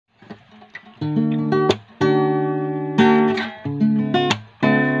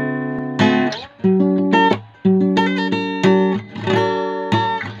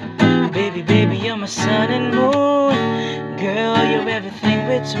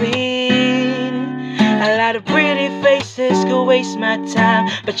between. A lot of pretty faces could waste my time,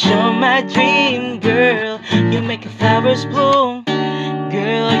 but you're my dream, girl. You make flowers bloom,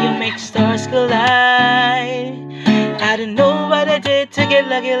 girl, you make stars collide. I don't know what I did to get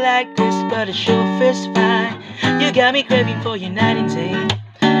lucky like this, but it sure feels fine. You got me craving for you night and day.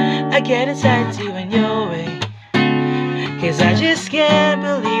 I get excited to you in your way, 'cause I just can't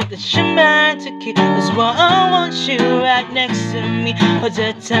believe that you're mine to keep. That's why I want you right next to me all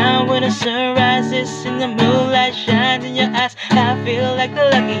the time. When the sun rises and the moonlight shines in your eyes, I feel like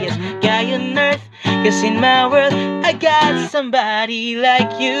the luckiest guy on earth. 'Cause in my world, I got somebody like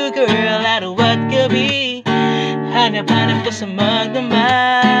you, girl. Out of what could be, hanap-hanap ko sa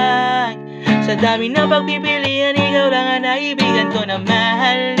magdamag. Sa dami ng pagpipilian, ikaw lang ang naibigan ko na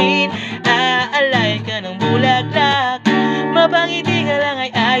mahalin. Aalayan ka ng bulaklak, mapangiti ka lang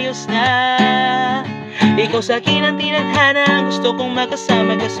ay ayos na. Ikaw sa akin ang tinadhana, gusto kong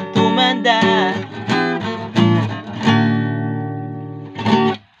makasama ka sa tumanda.